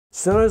As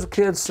soon as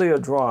kids see a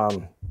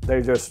drum, they're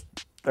just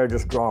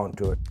drawn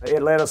to it.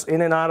 It led us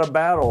in and out of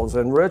battles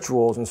and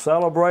rituals and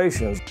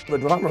celebrations. The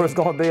drummer was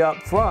going to be up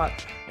front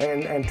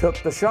and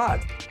took the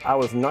shot. I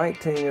was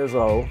 19 years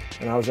old,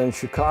 and I was in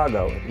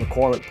Chicago at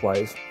McCormick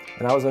Place,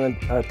 and I was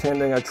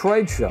attending a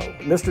trade show.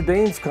 Mr.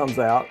 Deems comes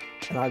out,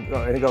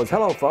 and he goes,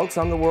 "Hello, folks,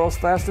 I'm the world's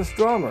fastest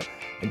drummer."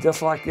 And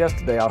just like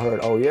yesterday, I heard,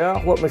 "Oh yeah,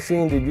 what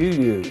machine did you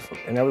use?"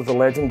 And that was the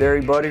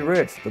legendary Buddy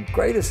Rich, the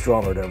greatest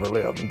drummer that ever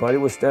lived. And Buddy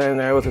was standing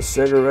there with his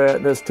cigarette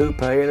and his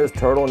toupee and his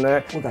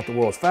turtleneck. We got the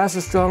world's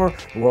fastest drummer,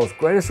 the world's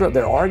greatest drummer.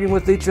 They're arguing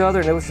with each other,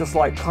 and it was just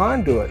like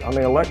conduit. I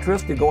mean,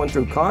 electricity going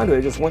through conduit,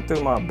 it just went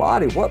through my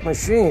body. What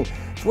machine?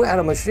 If we had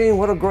a machine,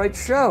 what a great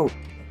show.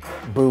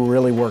 Boo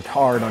really worked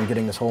hard on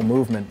getting this whole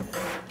movement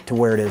to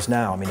where it is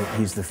now. I mean,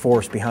 he's the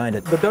force behind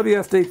it. The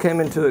WFD came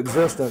into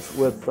existence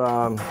with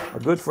a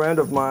good friend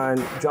of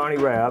mine, Johnny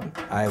Rabb.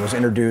 I was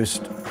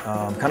introduced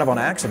kind of on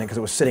accident because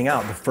it was sitting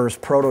out, the first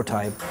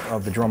prototype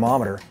of the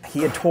drumometer.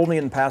 He had told me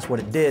in the past what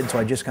it did, so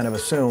I just kind of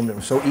assumed it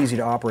was so easy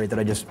to operate that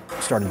I just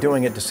started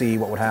doing it to see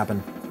what would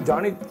happen.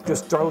 Johnny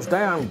just throws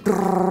down,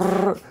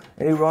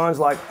 and he runs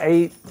like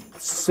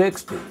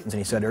 860. And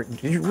he said,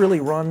 "Did you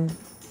really run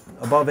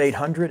above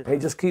 800? He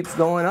just keeps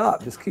going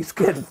up, just keeps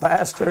getting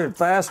faster and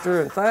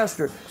faster and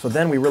faster. So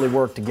then we really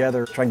worked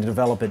together, trying to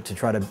develop it to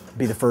try to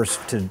be the first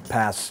to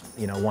pass,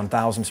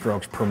 1,000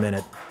 strokes per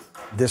minute.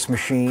 This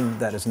machine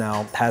that is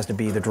now has to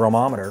be the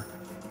drumometer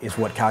is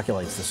what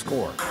calculates the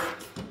score.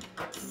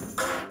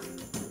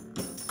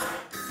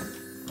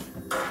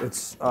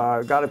 It's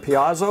got a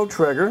piezo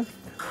trigger,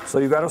 so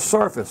you've got a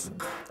surface,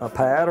 a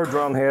pad or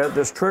drum head.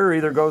 This trigger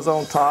either goes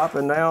on top,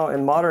 and now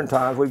in modern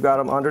times we've got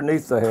them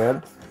underneath the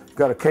head. You've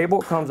got a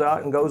cable that comes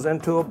out and goes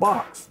into a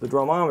box, the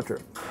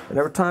drumometer. And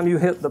every time you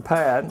hit the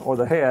pad or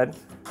the head,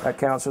 that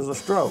counts as a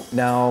stroke.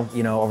 Now,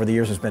 over the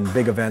years there's been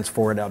big events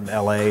for it out in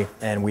LA,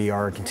 and we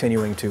are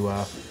continuing to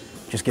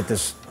just get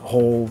this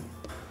whole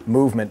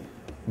movement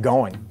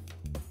going.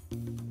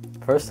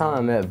 First time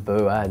I met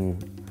Boo, I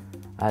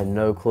had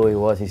no clue who he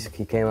was.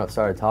 He came up,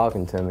 started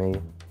talking to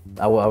me.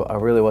 I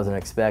really wasn't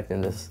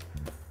expecting this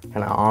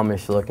kind of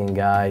Amish-looking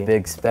guy,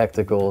 big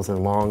spectacles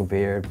and long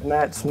beard.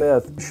 Matt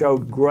Smith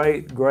showed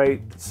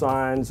great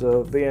signs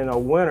of being a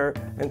winner,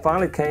 and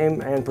finally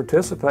came and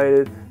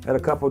participated at a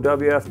couple of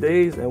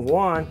WFDs and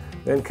won,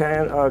 then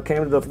came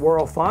to the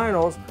World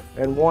Finals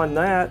and won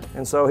that,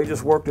 and so he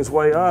just worked his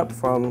way up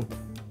from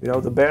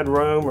the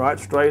bedroom right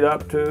straight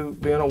up to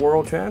being a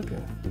world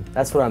champion.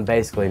 That's what I'm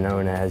basically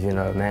known as,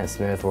 Matt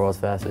Smith, world's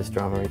fastest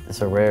drummer.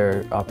 It's a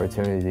rare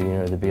opportunity,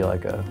 to be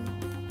like a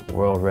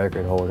world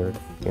record holder,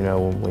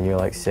 when you're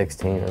like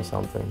 16 or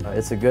something.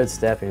 It's a good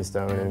stepping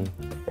stone, and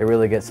it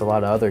really gets a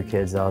lot of other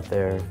kids out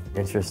there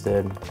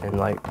interested in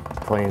like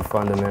playing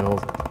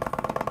fundamentals.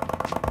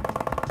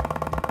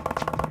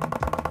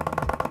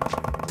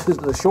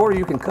 The shorter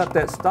you can cut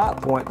that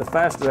stop point, the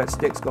faster that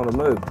stick's going to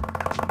move.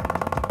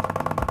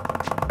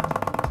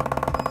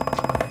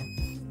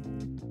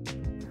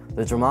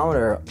 The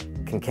drumometer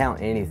can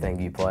count anything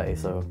you play,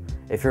 so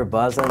if you're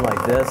buzzing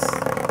like this,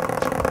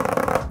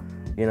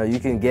 you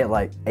can get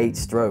like 8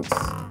 strokes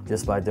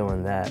just by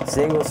doing that.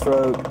 Single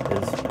stroke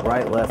is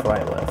right, left,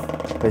 right,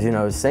 left.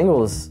 Because,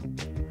 singles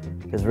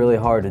is really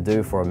hard to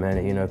do for a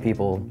minute.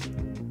 People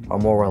are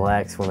more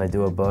relaxed when they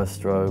do a buzz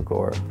stroke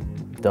or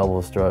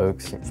double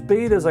strokes.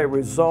 Speed is a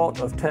result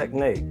of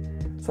technique.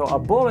 So a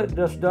bullet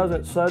just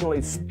doesn't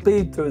suddenly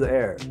speed through the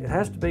air. It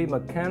has to be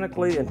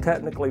mechanically and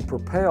technically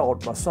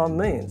propelled by some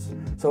means.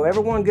 So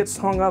everyone gets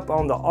hung up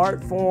on the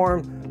art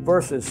form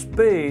versus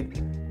speed,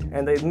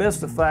 and they miss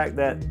the fact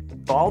that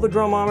all the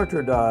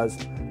drumometer does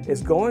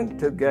is going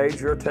to gauge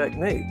your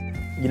technique.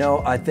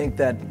 I think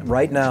that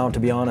right now, to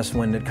be honest,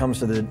 when it comes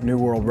to the new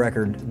world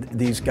record,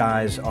 these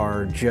guys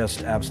are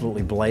just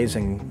absolutely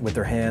blazing with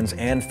their hands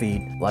and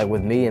feet. Like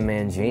with me and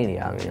Mangini,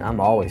 I'm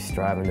always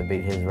striving to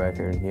beat his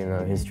record,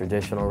 his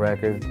traditional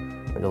record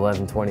with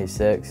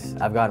 11:26.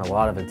 I've gotten a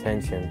lot of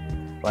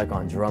attention, like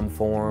on drum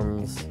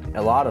forums,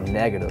 a lot of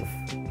negative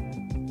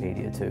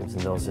media too, and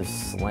they'll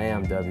just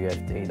slam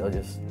WFD. They'll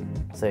just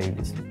say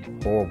just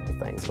horrible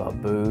things about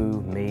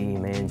Boo, me,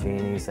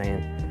 Mangini,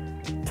 saying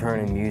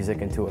turning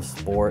music into a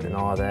sport and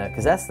all that.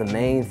 Because that's the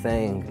main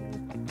thing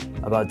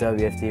about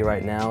WFD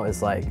right now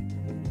is like,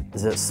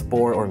 is it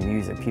sport or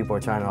music? People are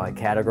trying to like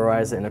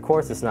categorize it, and of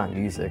course it's not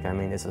music.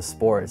 It's a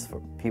sport. It's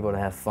for people to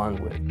have fun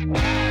with.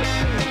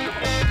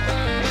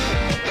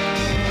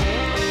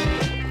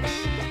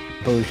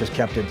 Boo's just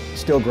kept it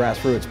still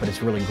grassroots, but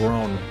it's really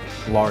grown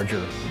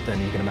larger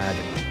than you can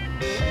imagine.